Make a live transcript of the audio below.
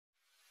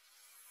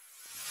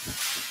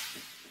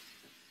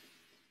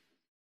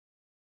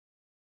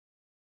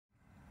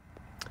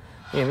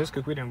In this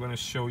quick video, I'm going to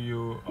show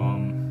you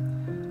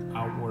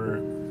our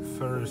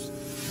first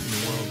in the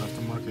world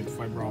aftermarket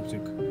fiber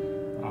optic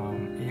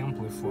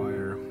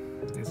amplifier.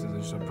 This is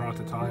just a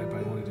prototype.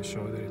 I wanted to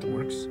show that it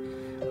works.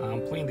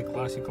 I'm playing the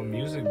classical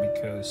music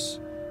because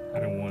I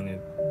don't want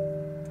it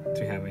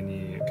to have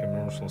any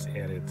commercials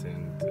added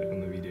and on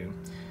the video.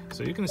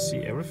 So you can see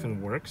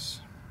everything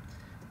works.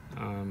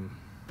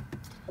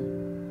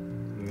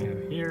 We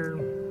have here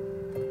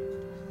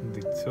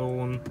the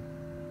tone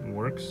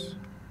works.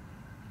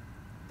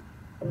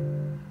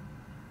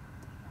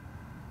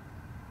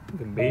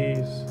 The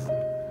bass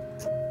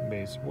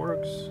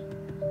works.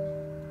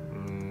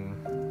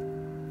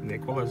 The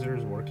equalizer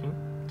is working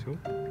too.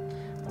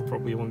 I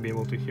probably won't be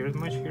able to hear it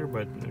much here,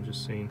 but I'm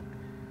just saying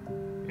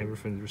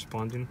everything's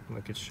responding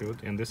like it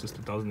should. And this is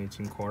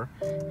 2018 car,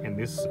 and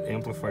this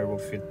amplifier will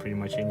fit pretty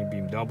much any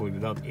BMW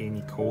without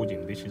any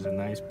coding. This is a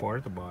nice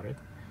part about it.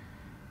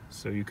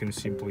 So you can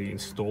simply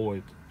install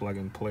it, plug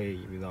and play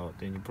without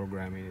any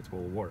programming. It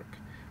will work.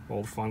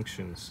 All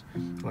functions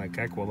like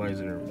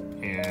equalizer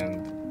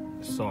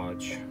and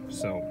such.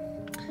 So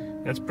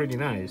that's pretty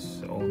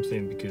nice, all I'm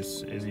saying,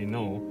 because as you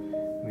know,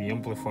 the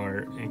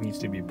amplifier needs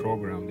to be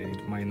programmed and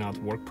it might not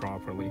work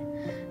properly.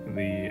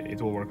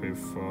 It will work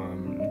with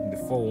the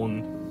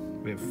phone,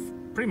 with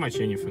pretty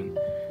much anything.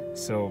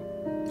 So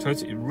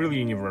it's really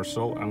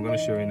universal. I'm going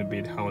to show you in a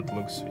bit how it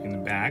looks in the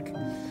back.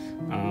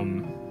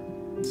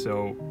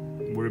 So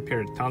we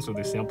repaired tons of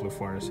these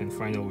amplifiers, and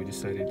finally we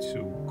decided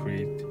to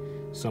create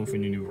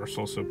something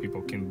universal so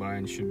people can buy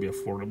and should be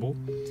affordable.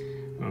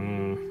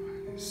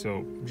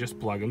 So just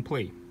plug and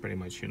play pretty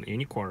much in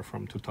any car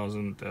from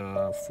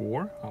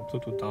 2004 up to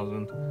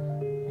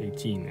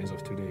 2018 as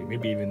of today,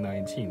 maybe even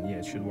 19. Yeah,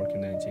 it should work in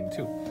 19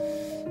 too.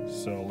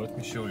 So let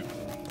me show you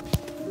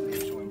the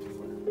actual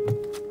amplifier.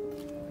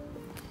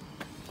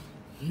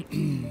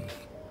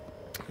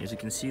 As you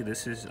can see,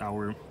 this is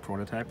our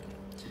prototype.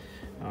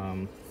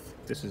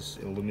 This is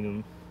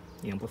aluminum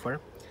amplifier.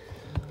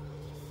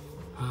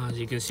 As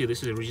you can see,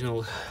 this is the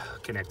original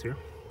connector,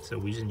 so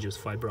we're using just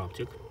fiber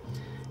optic.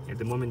 At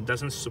the moment, it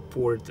doesn't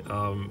support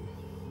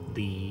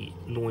the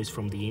noise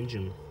from the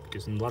engine,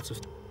 because in lots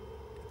of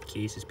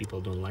cases people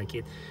don't like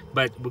it,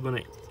 but we're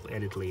gonna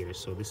add it later.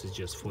 So this is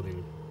just for the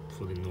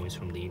noise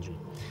from the engine.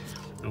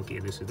 Okay,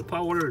 this is the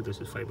power,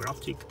 this is fiber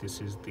optic, this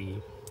is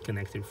the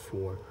connector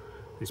for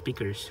the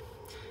speakers,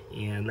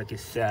 and like I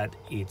said,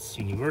 it's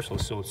universal,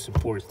 so it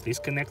supports this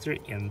connector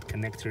and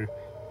connector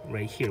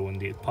right here when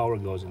the power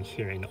goes in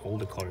here in all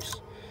the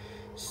cars.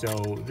 So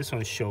this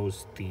one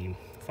shows the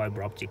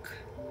fiber optic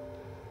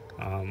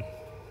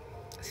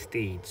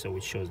state, so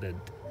it shows that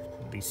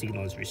the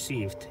signal is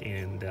received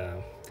and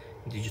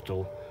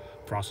digital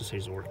processor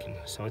is working.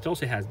 So it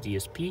also has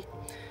DSP.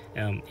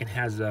 It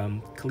has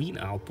clean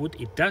output.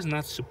 It does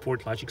not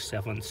support Logic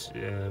 7's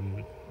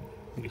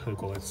how you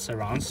call it,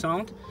 surround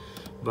sound,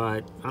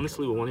 but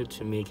honestly we wanted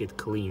to make it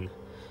clean,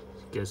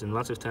 because in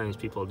lots of times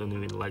people don't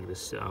even like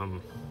this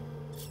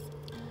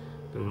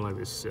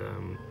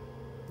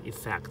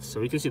effect.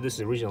 So you can see this is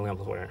the original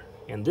amplifier,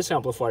 and this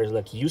amplifier is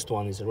like used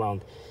one is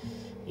around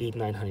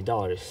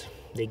 $800–900.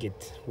 They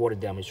get water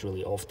damage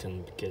really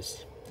often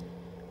because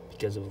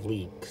of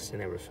leaks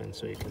and everything.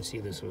 So you can see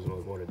this was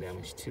water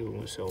damage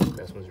too, so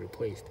that was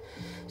replaced.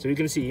 So you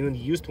can see even the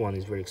used one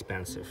is very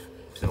expensive.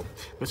 So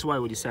that's why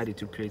we decided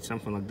to create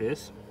something like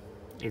this.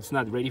 It's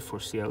not ready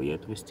for sale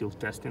yet, we're still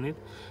testing it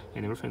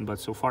and everything, but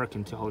so far I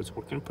can tell it's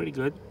working pretty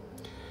good.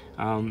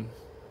 And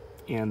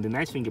the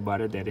nice thing about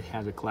it that it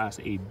has a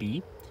class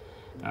AB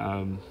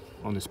on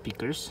the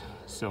speakers,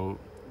 so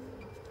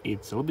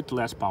it's a little bit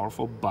less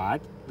powerful,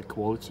 but the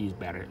quality is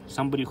better.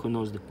 Somebody who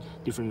knows the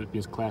difference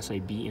between class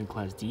AB and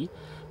class D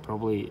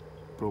probably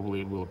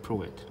will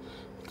approve it,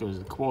 because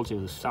the quality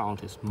of the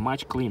sound is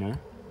much cleaner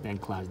than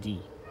class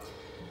D.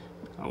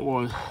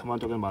 Well, when I'm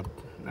talking about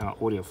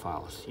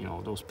audiophiles, you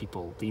know, those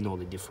people, they know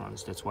the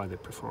difference. That's why they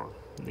prefer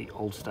the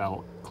old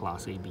style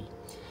class AB.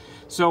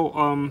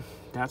 So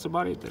that's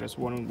about it. That's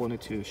what I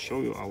wanted to show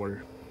you,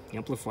 our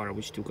amplifier,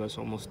 which took us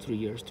almost 3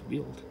 years to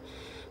build.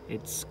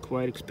 It's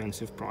quite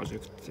expensive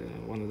project,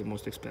 one of the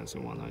most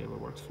expensive one I ever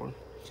worked for.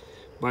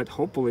 But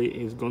hopefully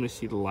it's going to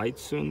see the light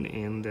soon,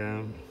 and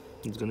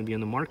it's going to be on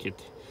the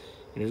market.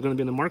 And it's going to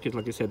be on the market,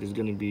 like I said, it's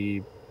going to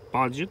be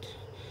budget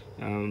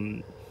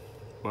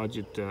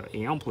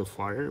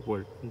amplifier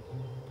where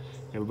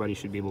everybody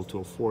should be able to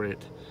afford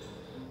it.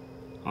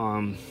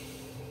 So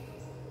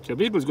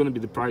basically it's going to be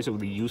the price of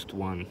the used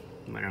one.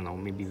 I don't know,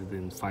 maybe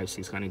within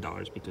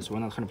 $500–600, because we're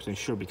not 100%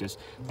 sure, because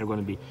there are going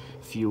to be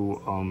few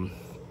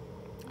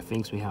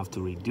things we have to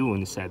redo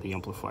inside the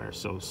amplifier,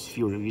 so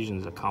few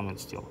revisions are coming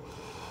still.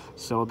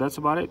 So that's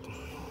about it.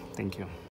 Thank you.